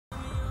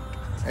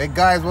Hey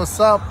guys, what's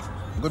up?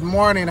 Good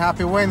morning,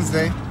 happy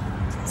Wednesday.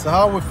 So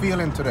how are we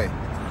feeling today?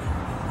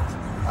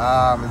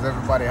 Is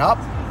everybody up?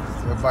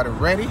 Is everybody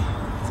ready?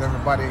 Is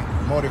everybody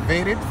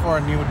motivated for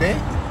a new day?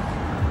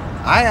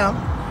 I am.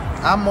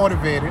 I'm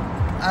motivated.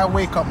 I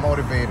wake up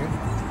motivated.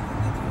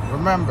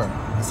 Remember,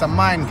 it's a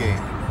mind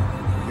game.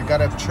 You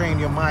gotta train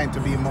your mind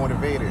to be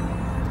motivated.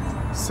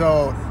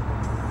 So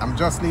I'm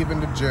just leaving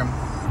the gym.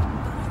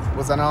 It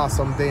was an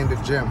awesome day in the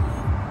gym.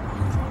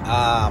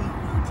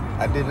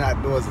 I did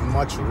not do as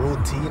much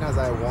routine as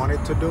I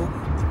wanted to do,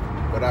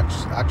 but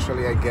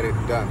actually I get it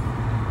done.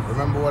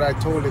 Remember what I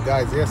told you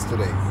guys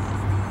yesterday.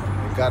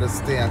 You gotta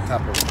stay on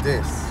top of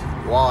this.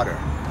 Water.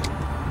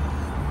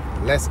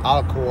 Less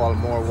alcohol,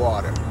 more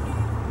water.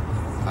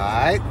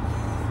 Alright?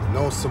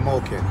 No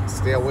smoking.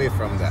 Stay away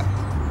from that.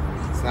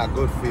 It's not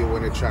good for you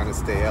when you're trying to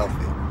stay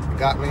healthy. You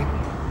got me?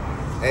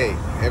 Hey,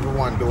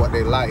 everyone do what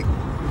they like.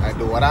 I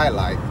do what I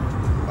like.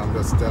 I'm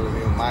just telling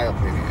you my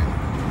opinion.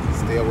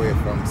 Stay away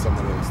from some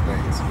of those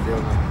things.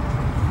 Feel me?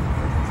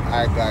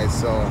 Alright guys,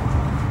 so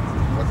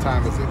what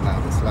time is it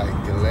now? It's like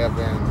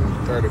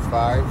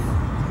 11:35.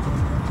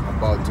 I'm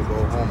about to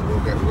go home, go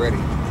get ready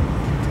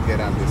to get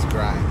on this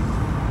grind.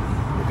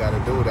 We gotta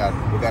do that.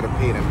 We gotta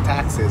pay them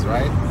taxes,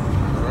 right?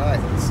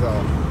 Alright, so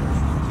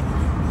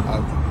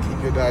I'll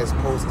keep you guys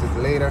posted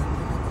later.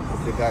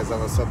 Hope you guys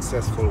have a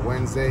successful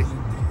Wednesday.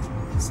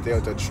 Stay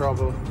out of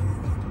trouble.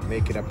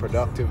 Make it a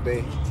productive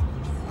day.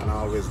 And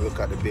always look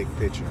at the big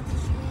picture.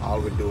 All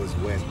we do is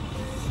win.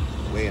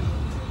 Win.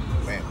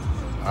 Win.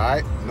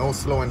 Alright? No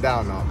slowing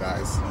down now,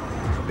 guys.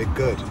 Be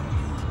good.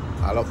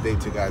 I'll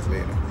update you guys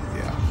later.